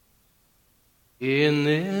In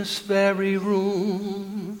this very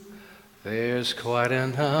room, there's quite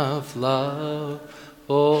enough love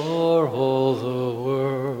for all the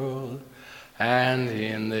world. And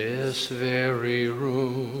in this very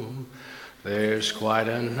room, there's quite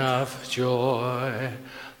enough joy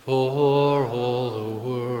for all the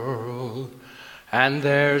world. And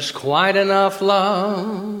there's quite enough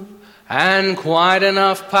love and quite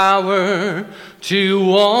enough power to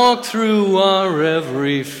walk through our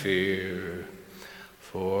every fear.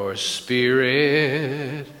 For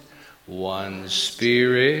Spirit, one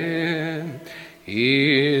Spirit,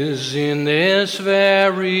 is in this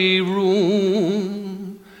very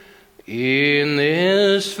room, in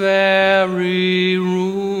this very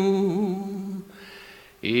room,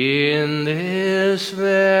 in this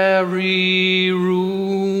very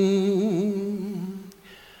room.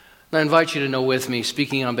 I invite you to know with me,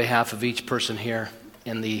 speaking on behalf of each person here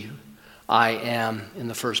in the I am, in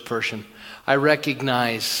the first person, I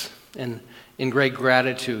recognize and in great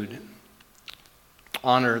gratitude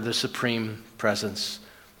honor the supreme presence,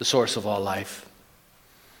 the source of all life,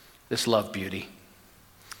 this love beauty.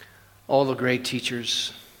 All the great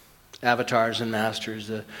teachers, avatars and masters,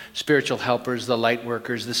 the spiritual helpers, the light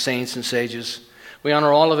workers, the saints and sages. We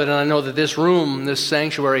honor all of it, and I know that this room, this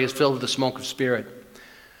sanctuary, is filled with the smoke of spirit.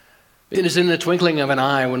 It is in the twinkling of an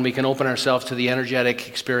eye when we can open ourselves to the energetic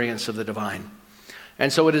experience of the divine.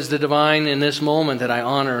 And so it is the divine in this moment that I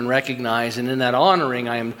honor and recognize, and in that honoring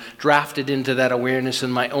I am drafted into that awareness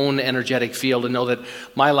in my own energetic field and know that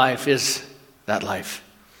my life is that life.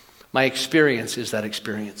 My experience is that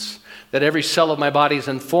experience. That every cell of my body is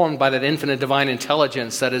informed by that infinite divine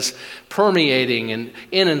intelligence that is permeating and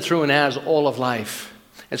in and through and as all of life.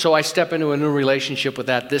 And so I step into a new relationship with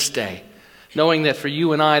that this day, knowing that for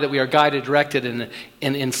you and I that we are guided, directed, and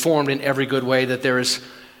informed in every good way, that there is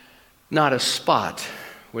not a spot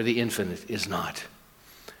where the infinite is not.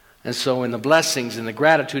 And so in the blessings and the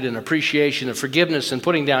gratitude and appreciation of forgiveness and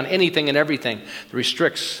putting down anything and everything that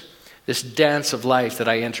restricts this dance of life that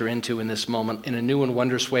I enter into in this moment in a new and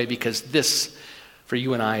wondrous way, because this, for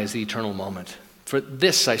you and I, is the eternal moment. For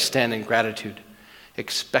this I stand in gratitude,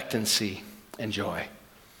 expectancy, and joy.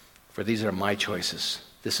 For these are my choices.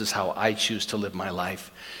 This is how I choose to live my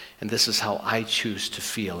life. And this is how I choose to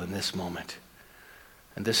feel in this moment.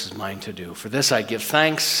 And this is mine to do. For this I give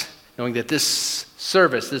thanks, knowing that this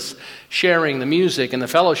service, this sharing, the music and the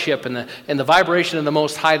fellowship and the vibration of the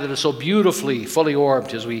Most High that is so beautifully fully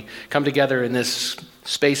orbed as we come together in this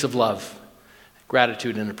space of love,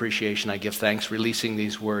 gratitude and appreciation, I give thanks, releasing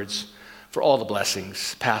these words for all the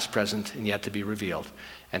blessings, past, present, and yet to be revealed.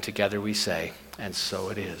 And together we say, and so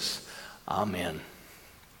it is. Amen.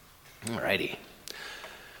 All righty.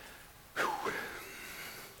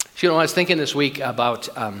 So, I was thinking this week about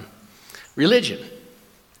religion.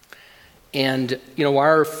 And,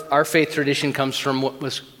 our faith tradition comes from what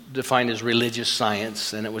was defined as religious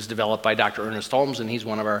science, and it was developed by Dr. Ernest Holmes, and he's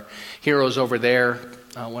one of our heroes over there.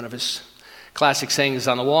 One of his classic sayings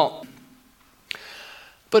on the wall.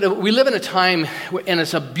 But we live in a time, and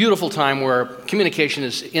it's a beautiful time, where communication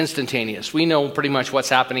is instantaneous. We know pretty much what's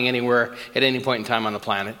happening anywhere at any point in time on the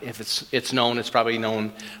planet. If it's known, it's probably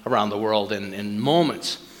known around the world in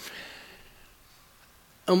moments.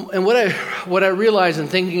 And what I realize in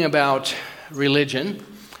thinking about religion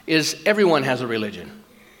is everyone has a religion.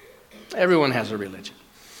 Everyone has a religion.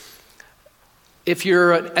 If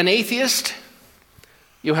you're an atheist,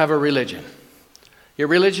 you have a religion. Your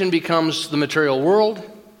religion becomes the material world.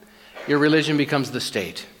 Your religion becomes the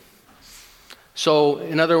state. So,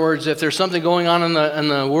 in other words, if there's something going on in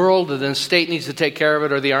the world, then the state needs to take care of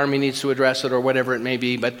it, or the army needs to address it, or whatever it may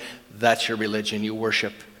be, but that's your religion. You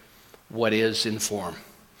worship what is in form.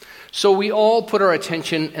 So we all put our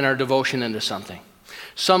attention and our devotion into something.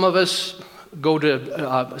 Some of us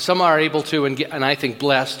some are able to, and I think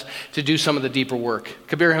blessed, to do some of the deeper work.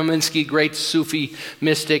 Kabir Haminsky, great Sufi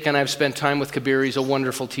mystic, and I've spent time with Kabir. He's a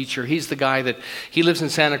wonderful teacher. He's the guy he lives in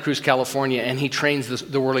Santa Cruz, California, and he trains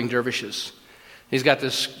the whirling dervishes. He's got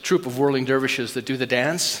this troupe of whirling dervishes that do the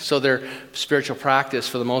dance. So their spiritual practice,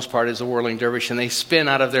 for the most part, is a whirling dervish, and they spin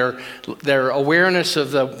out of their awareness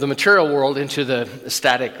of the material world into the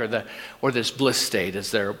ecstatic or this bliss state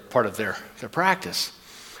as their part of their practice.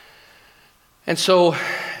 And so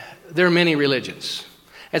there are many religions.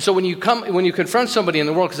 And so when you confront somebody in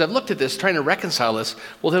the world, because I've looked at this, trying to reconcile this,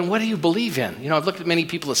 well, then what do you believe in? I've looked at many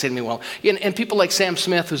people that say to me, well, and people like Sam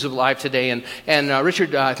Smith, who's alive today, and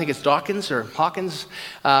Richard, I think it's Hawkins,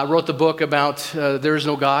 wrote the book about There Is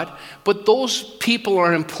No God. But those people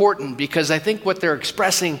are important because I think what they're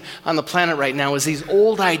expressing on the planet right now is these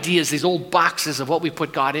old ideas, these old boxes of what we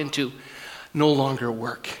put God into no longer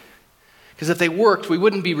work. Because if they worked, we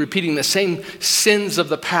wouldn't be repeating the same sins of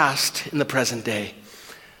the past in the present day.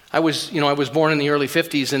 I was born in the early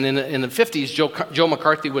 50s, and in the 50s, Joe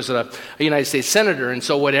McCarthy was a United States senator, and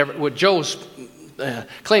so what Joe's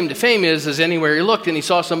claim to fame is anywhere he looked and he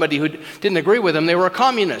saw somebody who didn't agree with him, they were a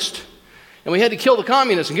communist. And we had to kill the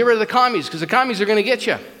communists and get rid of the commies, because the commies are going to get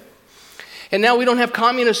you. And now we don't have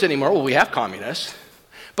communists anymore. Well, we have communists,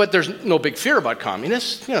 but there's no big fear about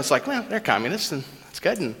communists. It's like, well, they're communists, and it's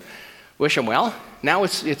good, and wish them well. Now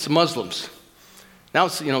it's Muslims. Now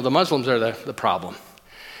it's, the Muslims are the problem.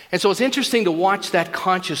 And so it's interesting to watch that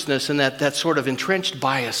consciousness and that sort of entrenched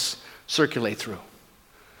bias circulate through.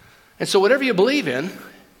 And so whatever you believe in,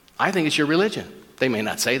 I think it's your religion. They may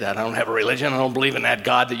not say that. I don't have a religion. I don't believe in that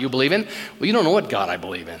God that you believe in. Well, you don't know what God I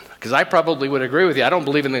believe in, because I probably would agree with you. I don't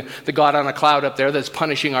believe in the God on a cloud up there that's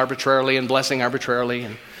punishing arbitrarily and blessing arbitrarily.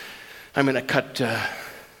 And I'm going to cut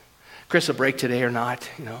Chris a break today or not.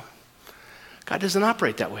 God doesn't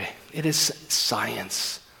operate that way. It is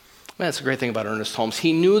science. That's the great thing about Ernest Holmes.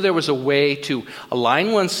 He knew there was a way to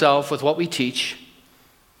align oneself with what we teach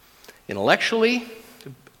intellectually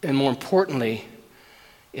and, more importantly,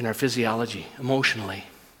 in our physiology, emotionally.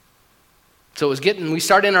 So we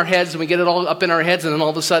start in our heads and we get it all up in our heads, and then all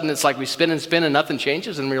of a sudden it's like we spin and nothing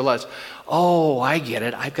changes, and we realize, oh, I get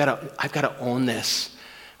it. I've got to own this,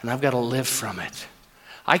 and I've got to live from it.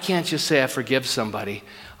 I can't just say I forgive somebody.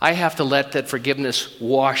 I have to let that forgiveness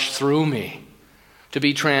wash through me to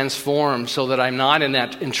be transformed so that I'm not in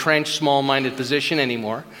that entrenched, small-minded position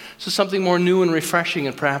anymore. So something more new and refreshing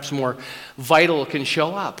and perhaps more vital can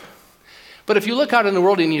show up. But if you look out in the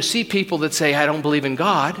world and you see people that say, I don't believe in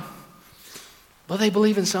God, well, they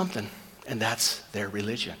believe in something, and that's their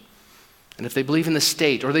religion. And if they believe in the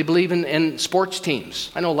state, or they believe in sports teams.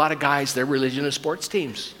 I know a lot of guys, their religion is sports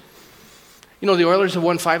teams. The Oilers have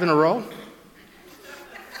won 5 in a row?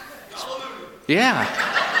 Yeah.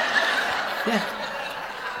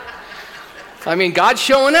 I mean, God's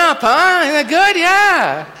showing up, huh? Isn't that good?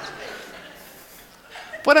 Yeah.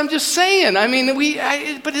 But I'm just saying,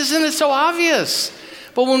 but isn't it so obvious?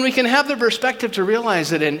 But when we can have the perspective to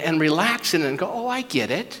realize it and relax in it and go, oh, I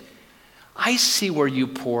get it. I see where you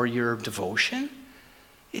pour your devotion.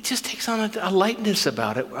 It just takes on a lightness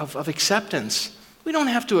about it, of acceptance. We don't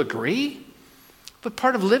have to agree. But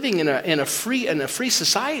part of living in a free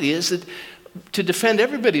society is that to defend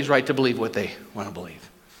everybody's right to believe what they want to believe.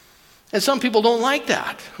 And some people don't like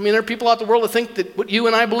that. There are people out in the world that think that what you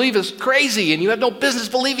and I believe is crazy, and you have no business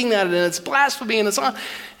believing that, and it's blasphemy, and it's on.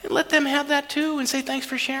 And let them have that too, and say, thanks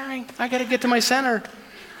for sharing. I got to get to my center.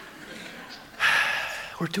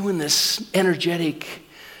 We're doing this energetic,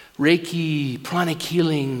 Reiki, pranic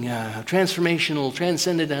healing, transformational,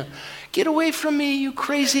 transcendent. Get away from me, you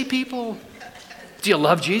crazy people. Do you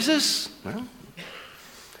love Jesus?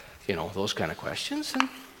 Well, those kind of questions. And,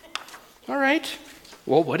 all right.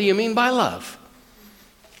 Well, what do you mean by love?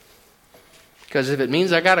 Because if it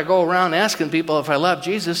means I got to go around asking people if I love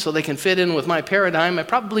Jesus so they can fit in with my paradigm, I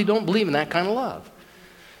probably don't believe in that kind of love.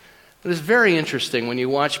 But it's very interesting when you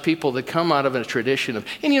watch people that come out of a tradition of,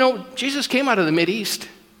 and Jesus came out of the Mideast.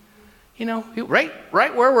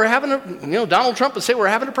 Right where we're having Donald Trump would say we're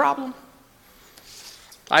having a problem.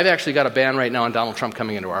 I've actually got a ban right now on Donald Trump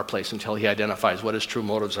coming into our place until he identifies what his true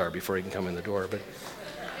motives are before he can come in the door. But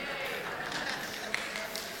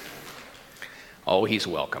oh, he's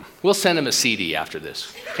welcome. We'll send him a CD after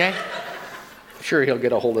this, okay? I'm sure he'll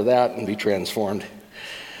get a hold of that and be transformed.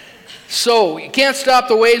 So, you can't stop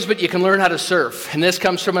the waves, but you can learn how to surf. And this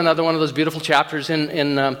comes from another one of those beautiful chapters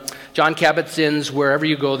in John Kabat-Zinn's Wherever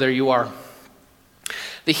You Go, There You Are.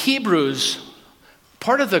 The Hebrews,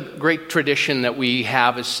 part of the great tradition that we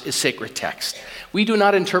have is sacred text. We do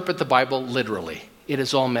not interpret the Bible literally. It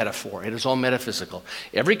is all metaphor. It is all metaphysical.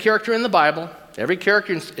 Every character in the Bible, every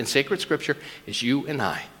character in sacred scripture is you and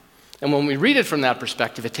I. And when we read it from that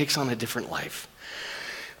perspective, it takes on a different life.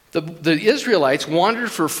 The Israelites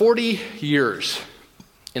wandered for 40 years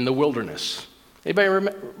in the wilderness. Anybody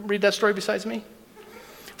read that story besides me?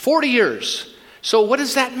 40 years. So what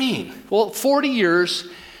does that mean? Well, 40 years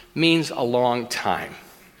means a long time.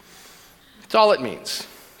 That's all it means.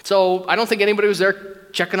 So I don't think anybody was there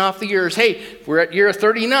checking off the years. Hey, we're at year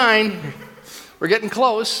 39. We're getting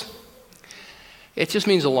close. It just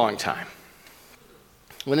means a long time.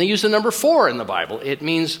 When they use the number 4 in the Bible, it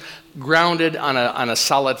means grounded on a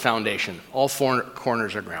solid foundation. All 4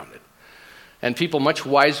 corners are grounded. And people much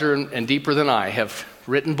wiser and deeper than I have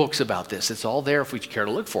written books about this. It's all there if we care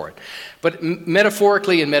to look for it. But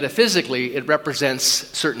metaphorically and metaphysically, it represents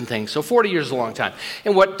certain things. So 40 years is a long time.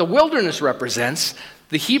 And what the wilderness represents,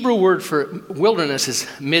 the Hebrew word for wilderness is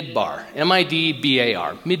midbar,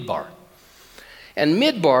 M-I-D-B-A-R, midbar. And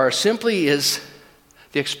midbar simply is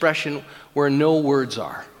the expression where no words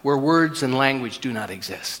are, where words and language do not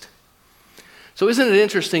exist. So isn't it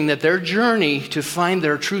interesting that their journey to find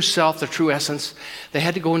their true self, their true essence, they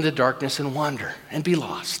had to go into darkness and wander and be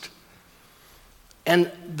lost.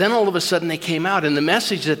 And then all of a sudden they came out, and the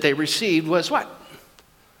message that they received was what?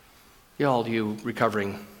 All you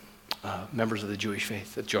recovering members of the Jewish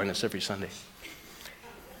faith that join us every Sunday.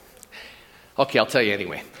 Okay, I'll tell you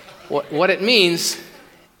anyway. What it means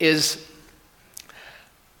is,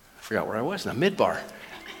 I forgot where I was now, midbar.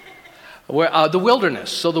 The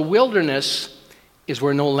wilderness. So the wilderness is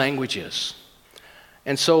where no language is.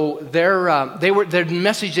 And so their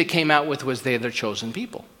message they came out with was they're the chosen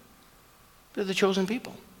people. They're the chosen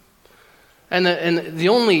people. And the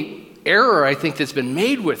only error I think that's been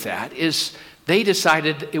made with that is they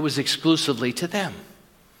decided it was exclusively to them.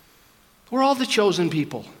 We're all the chosen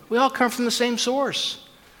people. We all come from the same source.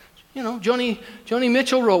 You know, Joni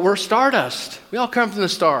Mitchell wrote, we're stardust. We all come from the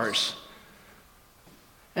stars.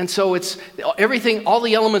 And so it's everything, all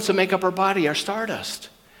the elements that make up our body are stardust.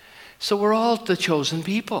 So we're all the chosen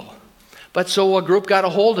people. But so a group got a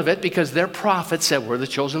hold of it because their prophet said we're the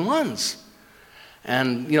chosen ones.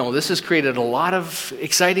 And, this has created a lot of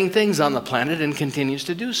exciting things on the planet and continues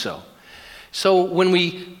to do so. So when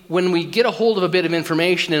we get a hold of a bit of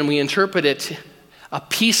information and we interpret it, a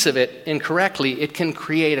piece of it incorrectly, it can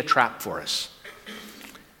create a trap for us.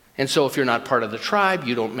 And so if you're not part of the tribe,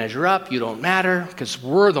 you don't measure up, you don't matter, because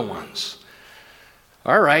we're the ones.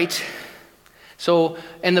 All right. So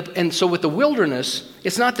so with the wilderness,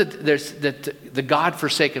 it's not that there's the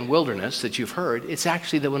God-forsaken wilderness that you've heard. It's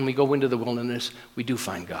actually that when we go into the wilderness, we do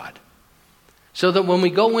find God. So that when we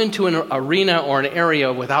go into an arena or an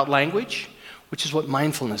area without language, which is what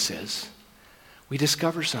mindfulness is, we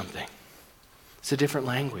discover something. It's a different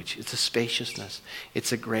language. It's a spaciousness.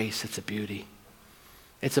 It's a grace. It's a beauty.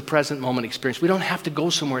 It's a present moment experience. We don't have to go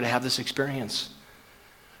somewhere to have this experience.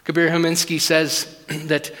 Kabir Haminsky says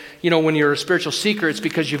that, when you're a spiritual seeker, it's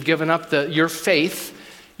because you've given up your faith,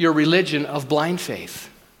 your religion of blind faith.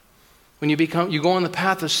 When you go on the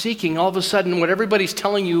path of seeking, all of a sudden what everybody's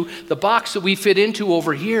telling you, the box that we fit into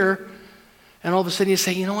over here, and all of a sudden you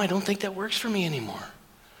say, I don't think that works for me anymore.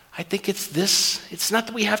 I think it's this. It's not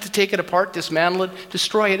that we have to take it apart, dismantle it,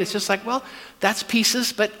 destroy it. It's just like, well, that's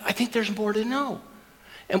pieces, but I think there's more to know.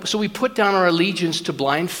 And so we put down our allegiance to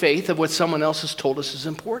blind faith of what someone else has told us is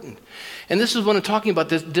important. And this is when I'm talking about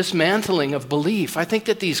this dismantling of belief. I think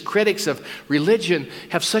that these critics of religion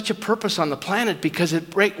have such a purpose on the planet because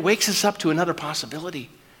it wakes us up to another possibility.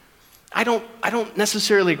 I don't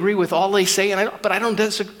necessarily agree with all they say, but I don't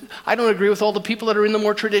agree with all the people that are in the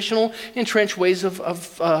more traditional, entrenched ways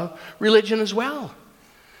of religion as well.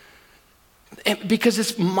 And because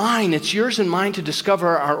it's mine, it's yours and mine to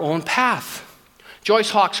discover our own path.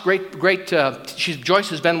 Joyce Hawkes, Joyce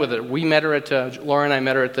has been with it. We met her Laura and I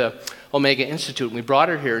met her at the Omega Institute. And we brought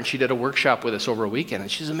her here and she did a workshop with us over a weekend.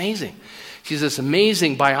 And she's amazing. She's this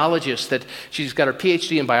amazing biologist that she's got her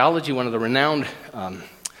PhD in biology, one of the renowned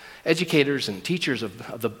educators and teachers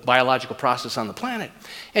of the biological process on the planet.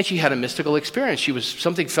 And she had a mystical experience.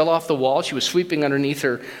 Something fell off the wall. She was sweeping underneath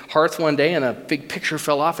her hearth one day and a big picture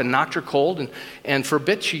fell off and knocked her cold. And for a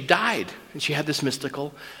bit she died. And she had this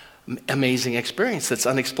mystical amazing experience that's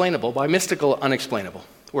unexplainable, by mystical unexplainable,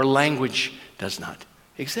 where language does not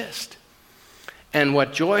exist. And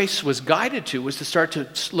what Joyce was guided to was to start to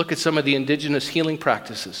look at some of the indigenous healing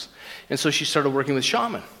practices. And so she started working with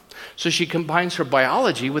shaman. So she combines her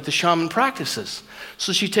biology with the shaman practices.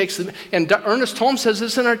 So she takes them, and Ernest Holmes says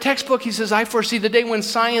this in our textbook. He says, I foresee the day when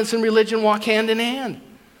science and religion walk hand in hand.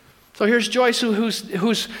 So here's Joyce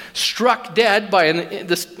who's struck dead by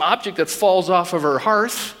this object that falls off of her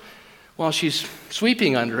hearth while she's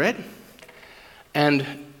sweeping under it. And,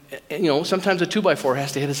 sometimes a 2x4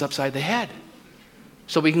 has to hit us upside the head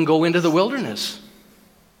so we can go into the wilderness.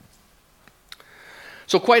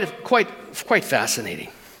 So quite fascinating.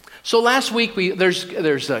 So last week, there's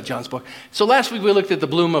John's book. So last week we looked at the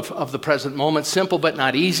bloom of the present moment, simple but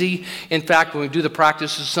not easy. In fact, when we do the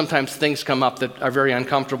practices, sometimes things come up that are very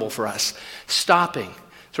uncomfortable for us. Stopping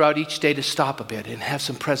throughout each day to stop a bit and have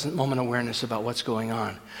some present moment awareness about what's going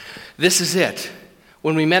on. This is it.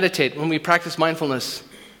 When we meditate, when we practice mindfulness,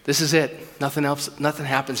 this is it. Nothing else, nothing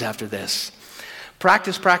happens after this.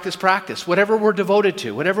 Practice, practice, practice. Whatever we're devoted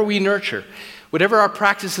to, whatever we nurture, whatever our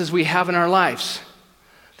practices we have in our lives,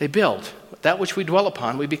 they build. That which we dwell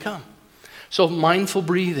upon, we become. So mindful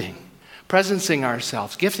breathing, presencing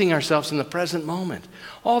ourselves, gifting ourselves in the present moment,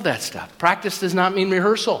 all that stuff. Practice does not mean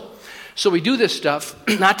rehearsal. So we do this stuff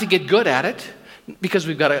not to get good at it, because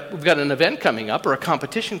we've got an event coming up or a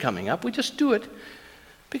competition coming up. We just do it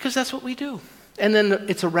because that's what we do. And then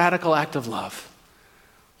it's a radical act of love.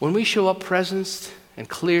 When we show up present and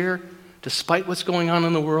clear, despite what's going on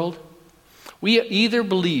in the world, we either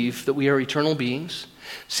believe that we are eternal beings.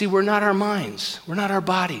 See, we're not our minds. We're not our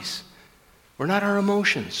bodies. We're not our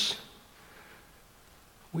emotions.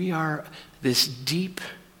 We are this deep,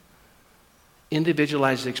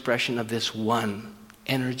 individualized expression of this one,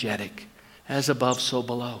 energetic, as above, so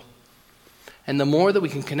below. And the more that we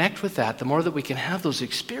can connect with that, the more that we can have those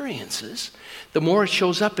experiences, the more it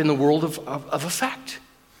shows up in the world of effect.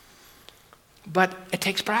 But it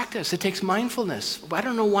takes practice. It takes mindfulness. I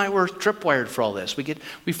don't know why we're tripwired for all this.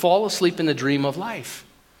 We fall asleep in the dream of life.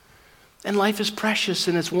 And life is precious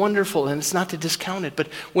and it's wonderful and it's not to discount it. But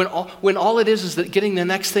when all it is that getting the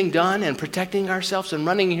next thing done and protecting ourselves and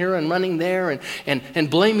running here and running there and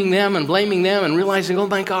blaming them and realizing, oh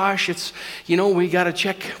my gosh, it's, we got to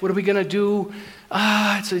check, what are we going to do?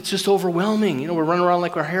 It's just overwhelming. We're running around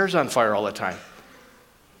like our hair's on fire all the time.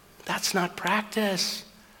 That's not practice.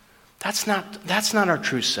 That's not our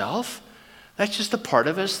true self. That's just a part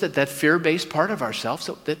of us, that fear-based part of ourselves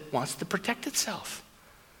that wants to protect itself.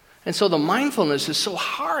 And so the mindfulness is so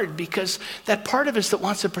hard because that part of us that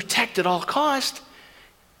wants to protect at all cost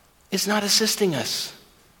is not assisting us.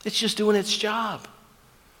 It's just doing its job.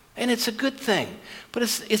 And it's a good thing. But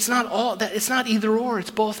it's not all that. It's not either or,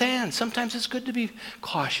 it's both and. Sometimes it's good to be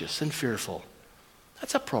cautious and fearful.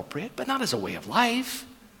 That's appropriate, but not as a way of life.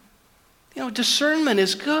 Discernment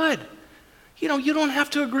is good. You don't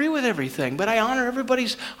have to agree with everything, but I honor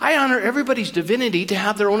everybody's divinity to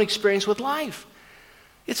have their own experience with life.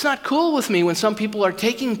 It's not cool with me when some people are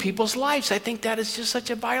taking people's lives. I think that is just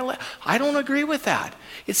such a violation. I don't agree with that.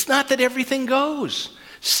 It's not that everything goes.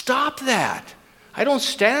 Stop that. I don't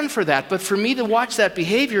stand for that, but for me to watch that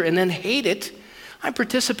behavior and then hate it, I'm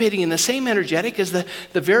participating in the same energetic as the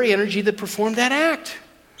very energy that performed that act.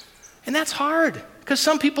 And that's hard, because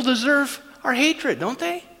some people deserve our hatred, don't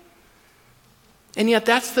they? And yet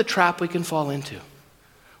that's the trap we can fall into.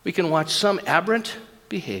 We can watch some aberrant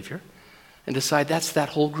behavior and decide that's that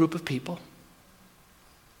whole group of people.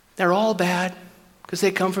 They're all bad because they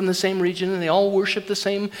come from the same region and they all worship the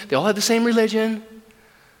same, they all have the same religion.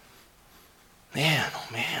 Man, oh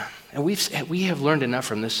man. And we have learned enough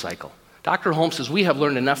from this cycle. Dr. Holmes says we have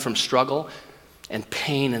learned enough from struggle and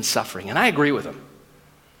pain and suffering. And I agree with him.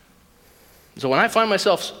 So when I find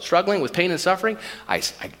myself struggling with pain and suffering, I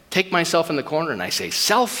take myself in the corner and I say,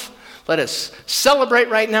 self, let us celebrate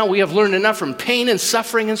right now. We have learned enough from pain and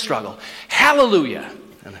suffering and struggle. Hallelujah.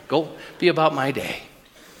 And I go be about my day.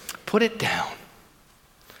 Put it down.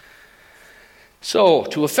 So,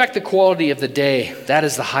 to affect the quality of the day, that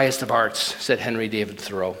is the highest of arts, said Henry David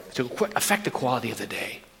Thoreau. To affect the quality of the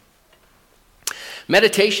day.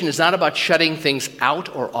 Meditation is not about shutting things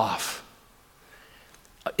out or off.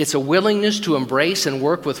 It's a willingness to embrace and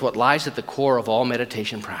work with what lies at the core of all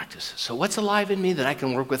meditation practices. So what's alive in me that I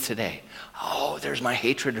can work with today? Oh, there's my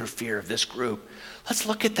hatred or fear of this group. Let's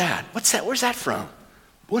look at that. What's that? Where's that from?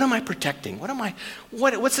 What am I protecting?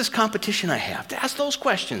 What's this competition I have? To ask those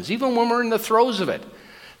questions, even when we're in the throes of it.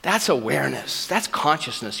 That's awareness. That's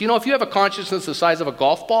consciousness. If you have a consciousness the size of a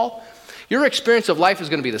golf ball, your experience of life is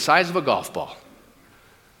going to be the size of a golf ball.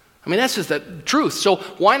 I mean, that's just the truth. So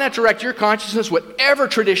why not direct your consciousness, whatever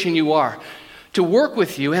tradition you are, to work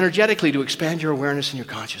with you energetically to expand your awareness and your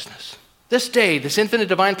consciousness? This day, this infinite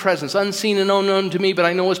divine presence, unseen and unknown to me, but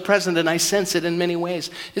I know is present and I sense it in many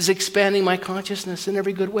ways, is expanding my consciousness in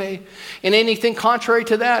every good way. And anything contrary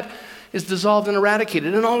to that is dissolved and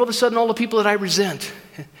eradicated. And all of a sudden, all the people that I resent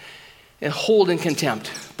and hold in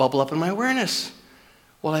contempt bubble up in my awareness.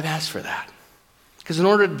 Well, I've asked for that. Because in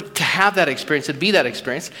order to have that experience, to be that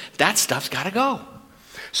experience, that stuff's got to go.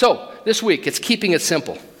 So, this week, it's keeping it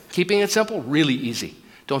simple. Keeping it simple, really easy.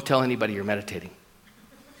 Don't tell anybody you're meditating.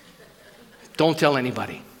 Don't tell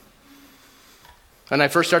anybody. When I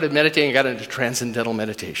first started meditating, I got into transcendental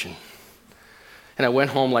meditation. And I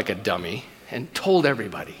went home like a dummy and told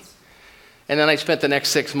everybody. And then I spent the next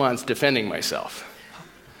 6 months defending myself,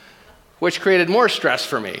 which created more stress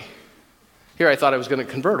for me. Here I thought I was going to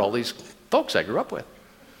convert all these folks I grew up with.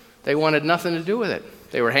 They wanted nothing to do with it.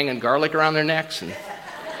 They were hanging garlic around their necks and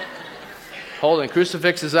holding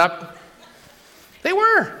crucifixes up. They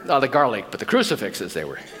were. Not the garlic, but the crucifixes they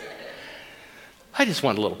were. I just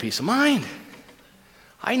wanted a little peace of mind.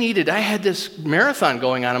 I had this marathon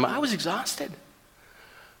going on. I was exhausted.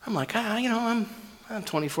 I'm like, I'm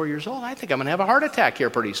 24 years old. I think I'm going to have a heart attack here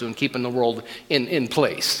pretty soon, keeping the world in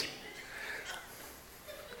place.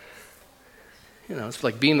 It's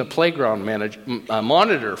like being the playground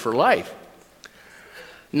monitor for life.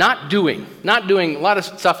 Not doing. Not doing. A lot of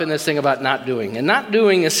stuff in this thing about not doing. And not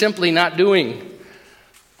doing is simply not doing.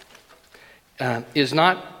 Is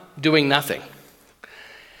not doing nothing.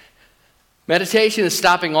 Meditation is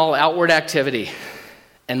stopping all outward activity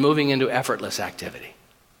and moving into effortless activity.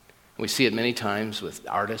 We see it many times with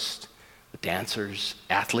artists, with dancers,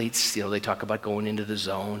 athletes. They talk about going into the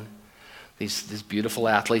zone. These beautiful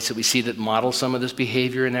athletes that we see that model some of this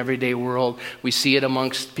behavior in everyday world. We see it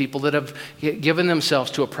amongst people that have given themselves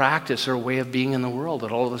to a practice or a way of being in the world,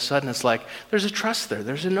 that all of a sudden it's like there's a trust there,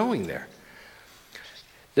 there's a knowing there.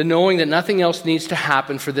 The knowing that nothing else needs to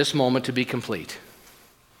happen for this moment to be complete.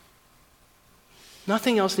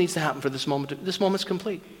 Nothing else needs to happen for this moment. This moment's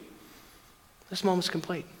complete. This moment's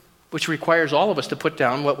complete. Which requires all of us to put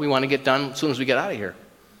down what we want to get done as soon as we get out of here.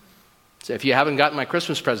 So if you haven't gotten my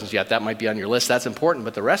Christmas presents yet, that might be on your list. That's important,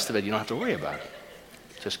 but the rest of it, you don't have to worry about.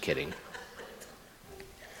 Just kidding.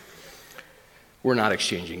 We're not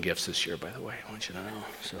exchanging gifts this year, by the way. I want you to know.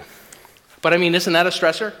 But I mean, isn't that a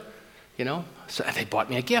stressor? So they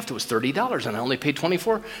bought me a gift. It was $30, and I only paid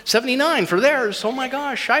 $24.79 for theirs. Oh my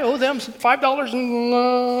gosh, I owe them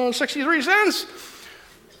 $5.63.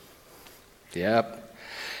 Yep.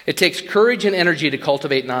 It takes courage and energy to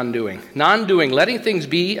cultivate non-doing. Non-doing, letting things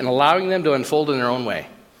be and allowing them to unfold in their own way.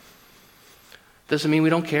 Doesn't mean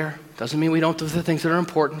we don't care. Doesn't mean we don't do the things that are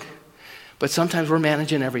important. But sometimes we're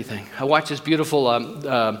managing everything. I watched this beautiful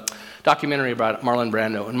documentary about Marlon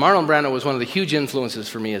Brando. And Marlon Brando was one of the huge influences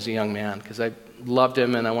for me as a young man because I loved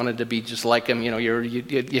him and I wanted to be just like him.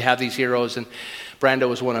 You have these heroes, and Brando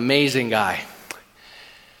was one amazing guy.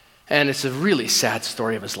 And it's a really sad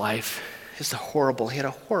story of his life. He had a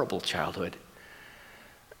horrible childhood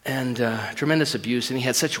and tremendous abuse, and he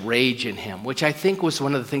had such rage in him, which I think was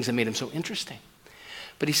one of the things that made him so interesting.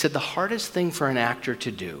 But he said the hardest thing for an actor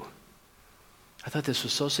to do, I thought this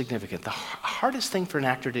was so significant, the hardest thing for an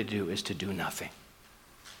actor to do is to do nothing.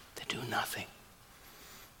 To do nothing.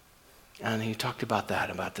 And he talked about that,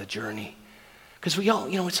 about the journey. Because we all,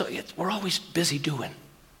 we're always busy doing.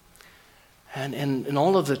 And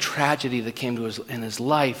all of the tragedy that came to in his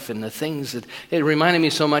life and the things that, it reminded me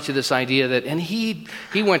so much of this idea that, and he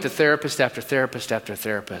went to therapist after therapist after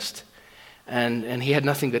therapist. And he had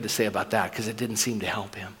nothing good to say about that because it didn't seem to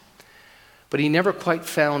help him. But he never quite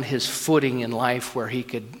found his footing in life where he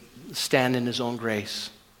could stand in his own grace.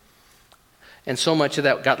 And so much of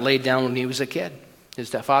that got laid down when he was a kid. His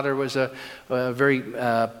father was a very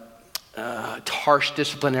harsh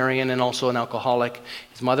disciplinarian and also an alcoholic.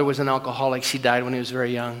 His mother was an alcoholic. She died when he was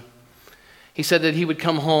very young. He said that he would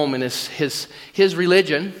come home and his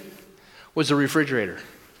religion was a refrigerator.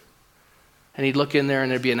 And he'd look in there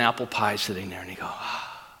and there'd be an apple pie sitting there and he'd go,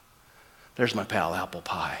 there's my pal, apple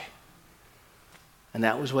pie. And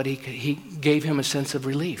that was what he gave him a sense of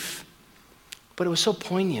relief. But it was so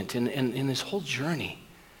poignant in his whole journey,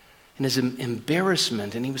 in his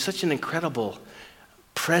embarrassment, and he was such an incredible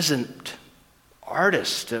present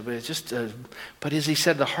artist. But as he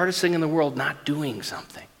said, the hardest thing in the world, not doing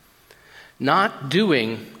something. Not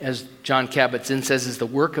doing, as John Kabat-Zinn says, is the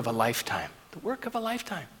work of a lifetime. The work of a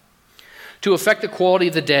lifetime. To affect the quality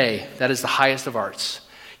of the day, that is the highest of arts.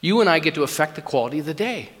 You and I get to affect the quality of the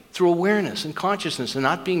day through awareness and consciousness and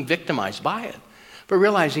not being victimized by it. But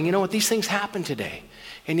realizing, you know what, these things happen today,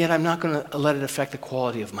 and yet I'm not going to let it affect the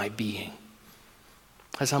quality of my being.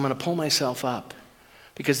 As I'm going to pull myself up,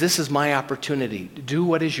 because this is my opportunity to do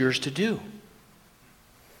what is yours to do.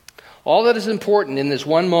 All that is important in this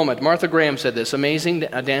one moment, Martha Graham said this, amazing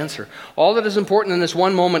dancer. All that is important in this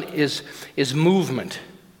one moment is movement,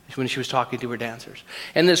 when she was talking to her dancers.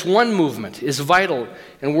 And this one movement is vital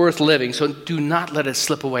and worth living, so do not let it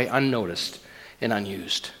slip away unnoticed and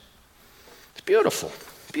unused. It's beautiful,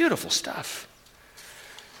 beautiful stuff.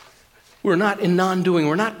 We're not in non-doing,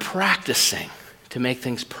 we're not practicing to make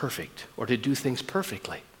things perfect or to do things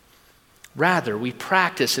perfectly. Rather, we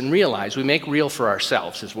practice and realize, we make real for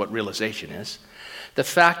ourselves, is what realization is, the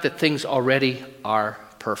fact that things already are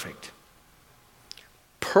perfect.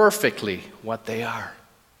 Perfectly what they are.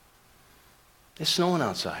 It's snowing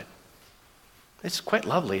outside. It's quite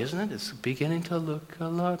lovely, isn't it? It's beginning to look a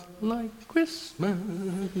lot like Christmas.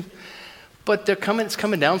 But it's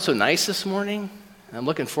coming down so nice this morning. I'm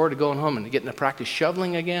looking forward to going home and getting to practice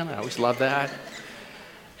shoveling again. I always love that.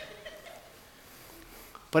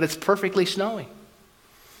 But it's perfectly snowy.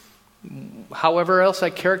 However else I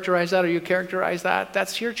characterize that or you characterize that,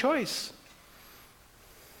 that's your choice.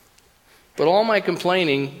 But all my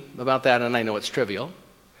complaining about that, and I know it's trivial,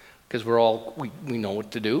 because we know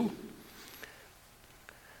what to do.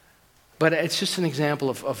 But it's just an example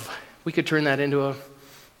of we could turn that into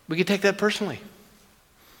we could take that personally.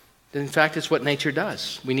 In fact, it's what nature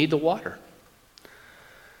does. We need the water.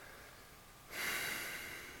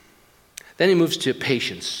 Then he moves to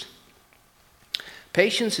patience.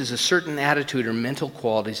 Patience is a certain attitude or mental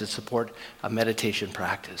qualities that support a meditation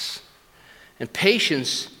practice. And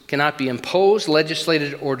patience cannot be imposed,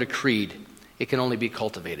 legislated, or decreed. It can only be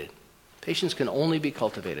cultivated. Patience can only be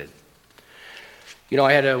cultivated. You know,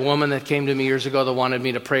 I had a woman that came to me years ago that wanted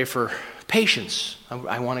me to pray for patience.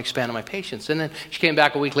 I want to expand on my patience. And then she came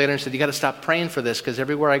back a week later and said, you got to stop praying for this because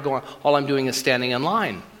everywhere I go, all I'm doing is standing in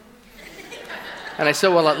line. And I said,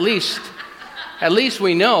 well, at least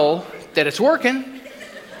we know that it's working.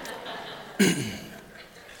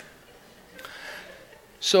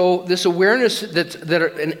 So this awareness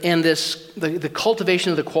the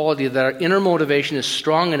cultivation of the quality that our inner motivation is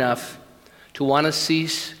strong enough to want to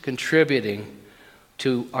cease contributing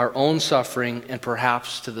to our own suffering and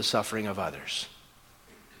perhaps to the suffering of others.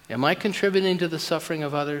 Am I contributing to the suffering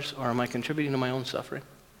of others, or am I contributing to my own suffering?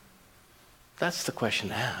 That's the question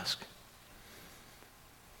to ask.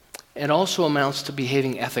 It also amounts to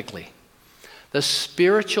behaving ethically. The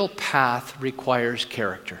spiritual path requires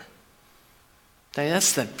character. Now,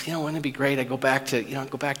 that's wouldn't it be great? I go back to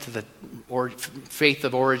the faith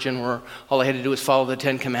of origin where all I had to do was follow the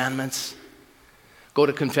 10 Commandments. Go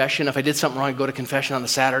to confession. If I did something wrong, I'd go to confession on the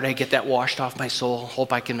Saturday, get that washed off my soul,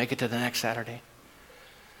 hope I can make it to the next Saturday.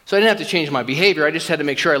 So I didn't have to change my behavior. I just had to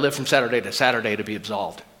make sure I lived from Saturday to Saturday to be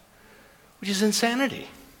absolved, which is insanity.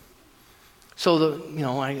 So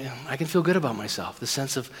I can feel good about myself,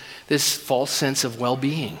 this false sense of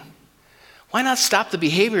well-being. Why not stop the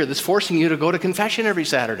behavior that's forcing you to go to confession every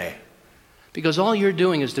Saturday? Because all you're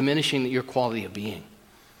doing is diminishing your quality of being.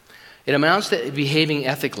 It amounts to behaving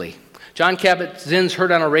ethically. John Kabat-Zinn's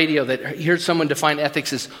heard on a radio that he heard someone define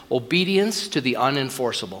ethics as obedience to the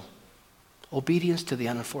unenforceable. Obedience to the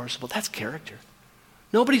unenforceable. That's character.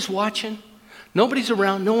 Nobody's watching. Nobody's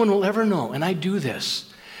around. No one will ever know. And I do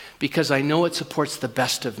this because I know it supports the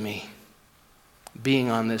best of me being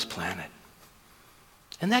on this planet.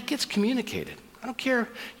 And that gets communicated. I don't care.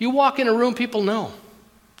 You walk in a room, people know.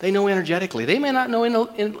 They know energetically. They may not know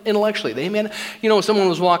intellectually. They may not, someone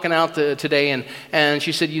was walking out today and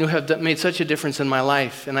she said, you have made such a difference in my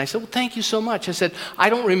life. And I said, well, thank you so much. I said,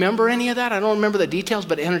 I don't remember any of that. I don't remember the details,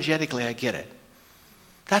 but energetically I get it.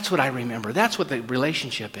 That's what I remember. That's what the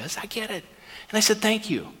relationship is. I get it. And I said,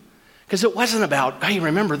 thank you. Because it wasn't about, hey,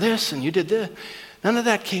 remember this and you did this. None of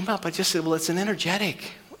that came up. I just said, well, it's an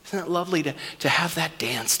energetic. Isn't it lovely to have that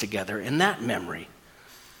dance together in that memory?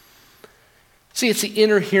 See, it's the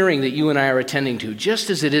inner hearing that you and I are attending to, just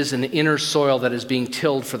as it is an inner soil that is being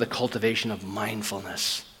tilled for the cultivation of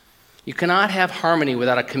mindfulness. You cannot have harmony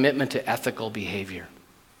without a commitment to ethical behavior.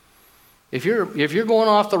 If you're going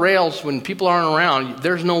off the rails when people aren't around,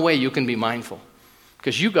 there's no way you can be mindful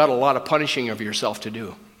because you've got a lot of punishing of yourself to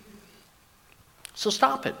do. So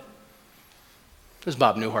stop it. As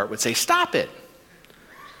Bob Newhart would say, stop it.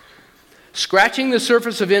 Scratching the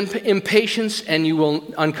surface of impatience and you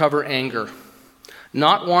will uncover anger.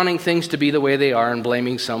 Not wanting things to be the way they are and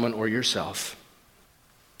blaming someone or yourself.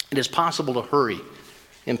 It is possible to hurry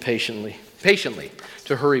patiently.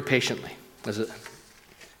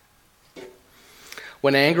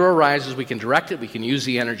 When anger arises, we can direct it, we can use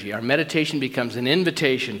the energy. Our meditation becomes an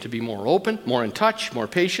invitation to be more open, more in touch, more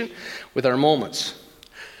patient with our moments.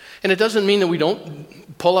 And it doesn't mean that we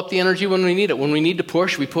don't pull up the energy when we need it. When we need to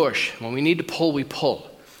push, we push. When we need to pull, we pull.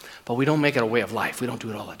 But we don't make it a way of life. We don't do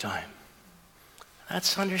it all the time.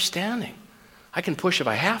 That's understanding. I can push if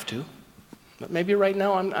I have to, but maybe right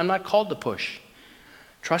now I'm not called to push.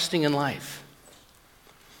 Trusting in life.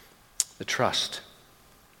 The trust.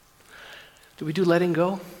 Do we do letting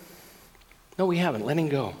go? No, we haven't. Letting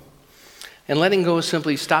go. And letting go is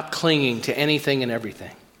simply stop clinging to anything and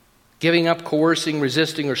everything. Giving up, coercing,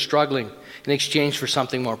 resisting, or struggling in exchange for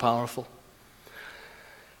something more powerful.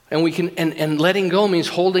 And we can, and letting go means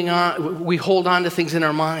holding on. We hold on to things in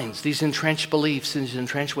our minds, these entrenched beliefs, these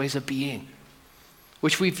entrenched ways of being,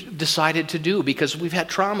 which we've decided to do because we've had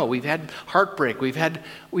trauma, we've had heartbreak, we've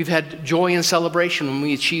had joy and celebration when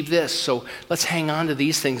we achieve this. So let's hang on to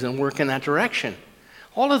these things and work in that direction.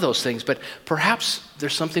 All of those things, but perhaps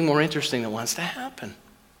there's something more interesting that wants to happen.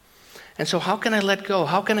 And so how can I let go?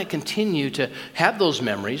 How can I continue to have those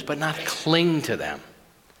memories but not cling to them?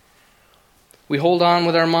 We hold on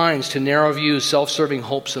with our minds to narrow views, self-serving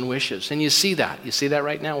hopes and wishes. And you see that. You see that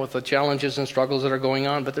right now with the challenges and struggles that are going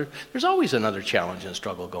on. But there's always another challenge and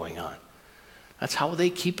struggle going on. That's how they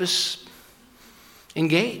keep us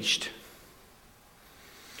engaged.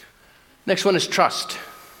 Next one is trust.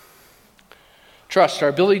 Trust, our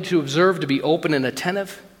ability to observe, to be open and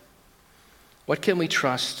attentive. What can we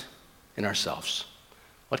trust in ourselves?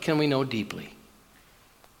 What can we know deeply?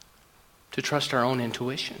 To trust our own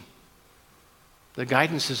intuition. The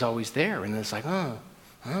guidance is always there, and it's like, yeah,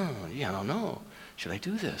 I don't know. Should I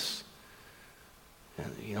do this?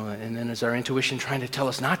 And then is our intuition trying to tell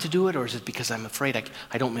us not to do it, or is it because I'm afraid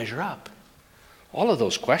I don't measure up? All of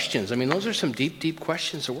those questions, those are some deep, deep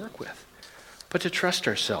questions to work with. But to trust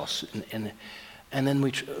ourselves, and then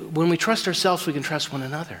when we trust ourselves, we can trust one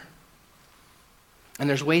another. And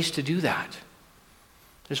there's ways to do that.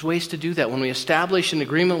 There's ways to do that when we establish an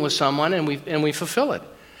agreement with someone and we fulfill it.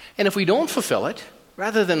 And if we don't fulfill it,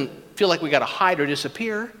 rather than feel like we got to hide or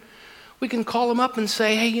disappear, we can call them up and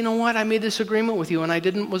say, hey, you know what? I made this agreement with you and I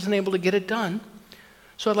wasn't able to get it done,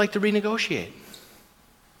 so I'd like to renegotiate.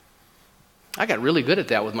 I got really good at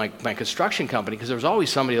that with my construction company because there was always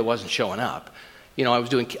somebody that wasn't showing up.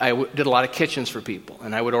 I did a lot of kitchens for people,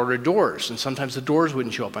 and I would order doors, and sometimes the doors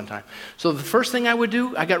wouldn't show up on time. So the first thing I would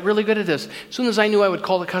do, I got really good at this. As soon as I knew, I would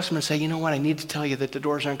call the customer and say, you know what, I need to tell you that the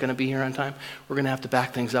doors aren't going to be here on time. We're going to have to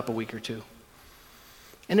back things up a week or two.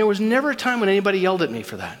 And there was never a time when anybody yelled at me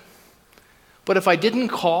for that. But if I didn't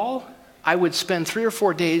call, I would spend 3 or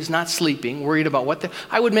 4 days not sleeping, worried about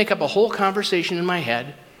I would make up a whole conversation in my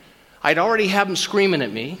head. I'd already have them screaming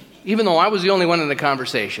at me, even though I was the only one in the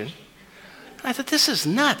conversation. I thought, this is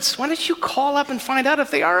nuts. Why don't you call up and find out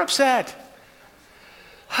if they are upset?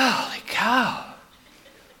 Holy cow.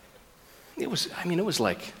 That was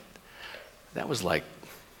like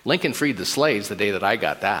Lincoln freed the slaves the day that I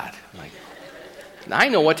got that. I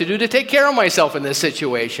know what to do to take care of myself in this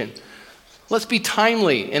situation. Let's be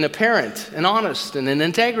timely and apparent and honest and in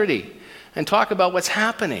integrity and talk about what's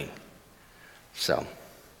happening. So,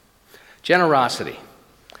 generosity.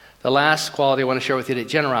 The last quality I want to share with you today,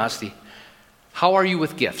 generosity. How are you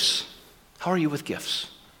with gifts? How are you with gifts?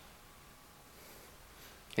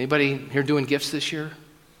 Anybody here doing gifts this year?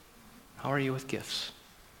 How are you with gifts?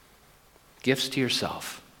 Gifts to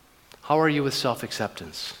yourself. How are you with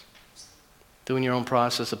self-acceptance? Doing your own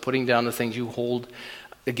process of putting down the things you hold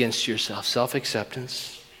against yourself.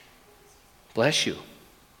 Self-acceptance. Bless you.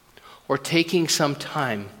 Or taking some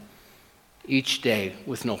time each day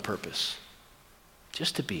with no purpose.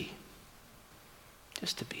 Just to be.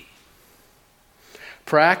 Just to be.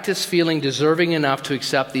 Practice feeling deserving enough to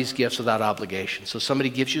accept these gifts without obligation. So somebody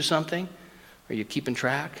gives you something, are you keeping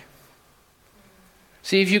track?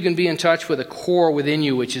 See if you can be in touch with a core within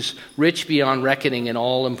you which is rich beyond reckoning in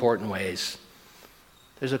all important ways.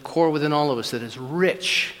 There's a core within all of us that is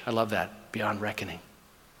rich, I love that, beyond reckoning,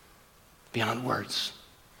 beyond words.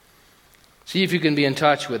 See if you can be in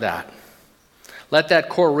touch with that. Let that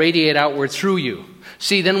core radiate outward through you.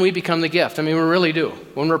 See, then we become the gift. We really do.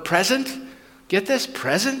 When we're present, get this,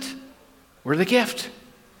 present, we're the gift.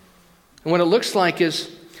 And what it looks like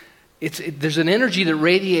is there's an energy that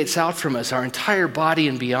radiates out from us, our entire body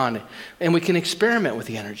and beyond. And we can experiment with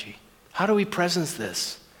the energy. How do we presence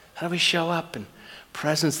this? How do we show up and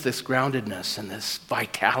presence this groundedness and this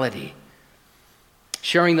vitality?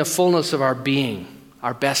 Sharing the fullness of our being,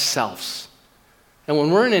 our best selves. And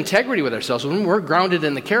when we're in integrity with ourselves, when we're grounded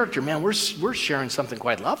in the character, man, we're sharing something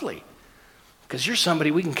quite lovely. Because you're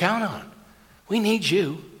somebody we can count on. We need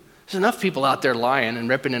you. There's enough people out there lying and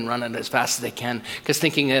ripping and running as fast as they can because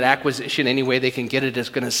thinking that acquisition, any way they can get it, is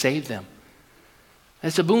going to save them.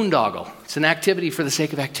 It's a boondoggle. It's an activity for the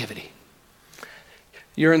sake of activity.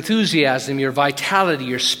 Your enthusiasm, your vitality,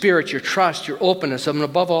 your spirit, your trust, your openness, and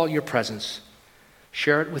above all, your presence.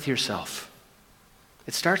 Share it with yourself.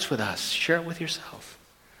 It starts with us. Share it with yourself.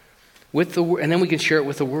 And then we can share it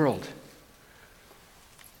with the world.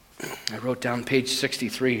 I wrote down page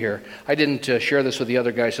 63 here. I didn't share this with the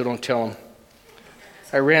other guys, so don't tell them.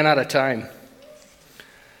 I ran out of time.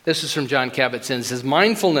 This is from John Kabat-Zinn. It says,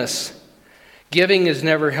 mindless giving is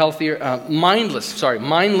never healthy or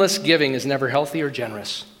giving is never healthy or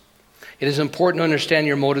generous. It is important to understand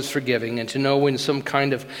your motives for giving and to know when some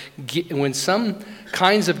kinds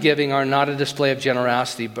of giving are not a display of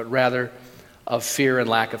generosity, but rather of fear and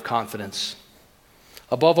lack of confidence.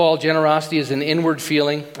 Above all, generosity is an inward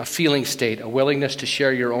feeling, a feeling state, a willingness to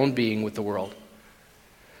share your own being with the world.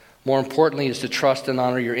 More importantly is to trust and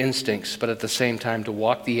honor your instincts, but at the same time to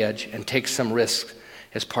walk the edge and take some risks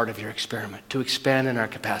as part of your experiment, to expand in our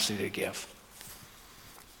capacity to give.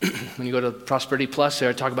 When you go to Prosperity Plus, there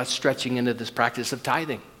I talk about stretching into this practice of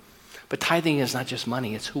tithing. But tithing is not just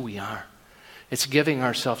money, it's who we are. It's giving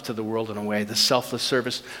ourselves to the world in a way, the selfless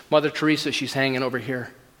service. Mother Teresa, she's hanging over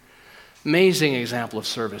here. Amazing example of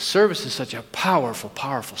service. Service is such a powerful,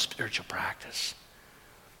 powerful spiritual practice.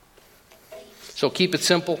 So keep it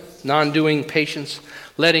simple, non-doing, patience,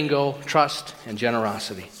 letting go, trust, and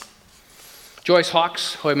generosity. Joyce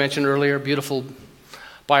Hawks, who I mentioned earlier, beautiful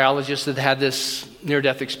biologist that had this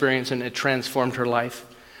near-death experience and it transformed her life.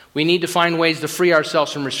 We need to find ways to free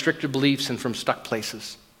ourselves from restricted beliefs and from stuck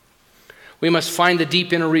places. We must find the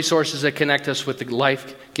deep inner resources that connect us with the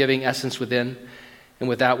life-giving essence within and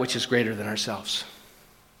with that which is greater than ourselves.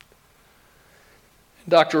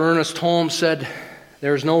 Dr. Ernest Holmes said,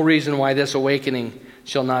 there is no reason why this awakening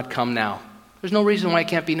shall not come now. There's no reason why it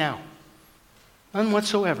can't be now. None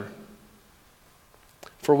whatsoever.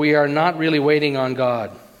 For we are not really waiting on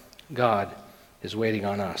God. God is waiting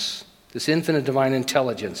on us. This infinite divine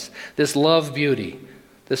intelligence, this love beauty,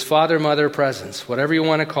 this father-mother presence, whatever you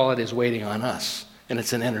want to call it, is waiting on us. And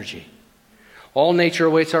it's an energy. All nature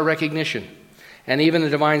awaits our recognition. And even the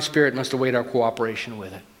divine spirit must await our cooperation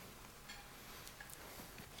with it.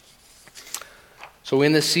 So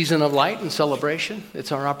in this season of light and celebration,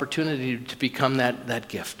 it's our opportunity to become that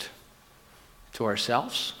gift to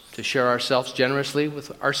ourselves, to share ourselves generously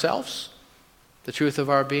with ourselves, the truth of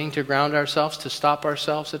our being, to ground ourselves, to stop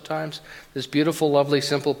ourselves at times. This beautiful, lovely,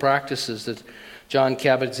 simple practices that John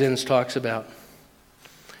Kabat-Zinn talks about.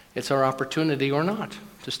 It's our opportunity or not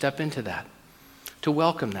to step into that, to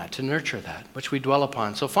welcome that, to nurture that, which we dwell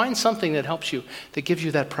upon. So find something that helps you, that gives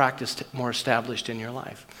you that practice more established in your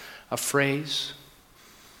life. A phrase,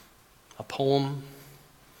 a poem,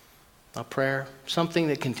 a prayer, something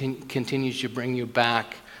that continues to bring you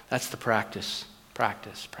back. That's the practice.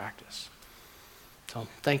 So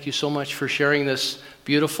thank you so much for sharing this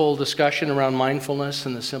beautiful discussion around mindfulness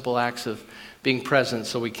and the simple acts of being present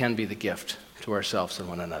so we can be the gift to ourselves and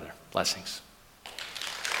one another. Blessings.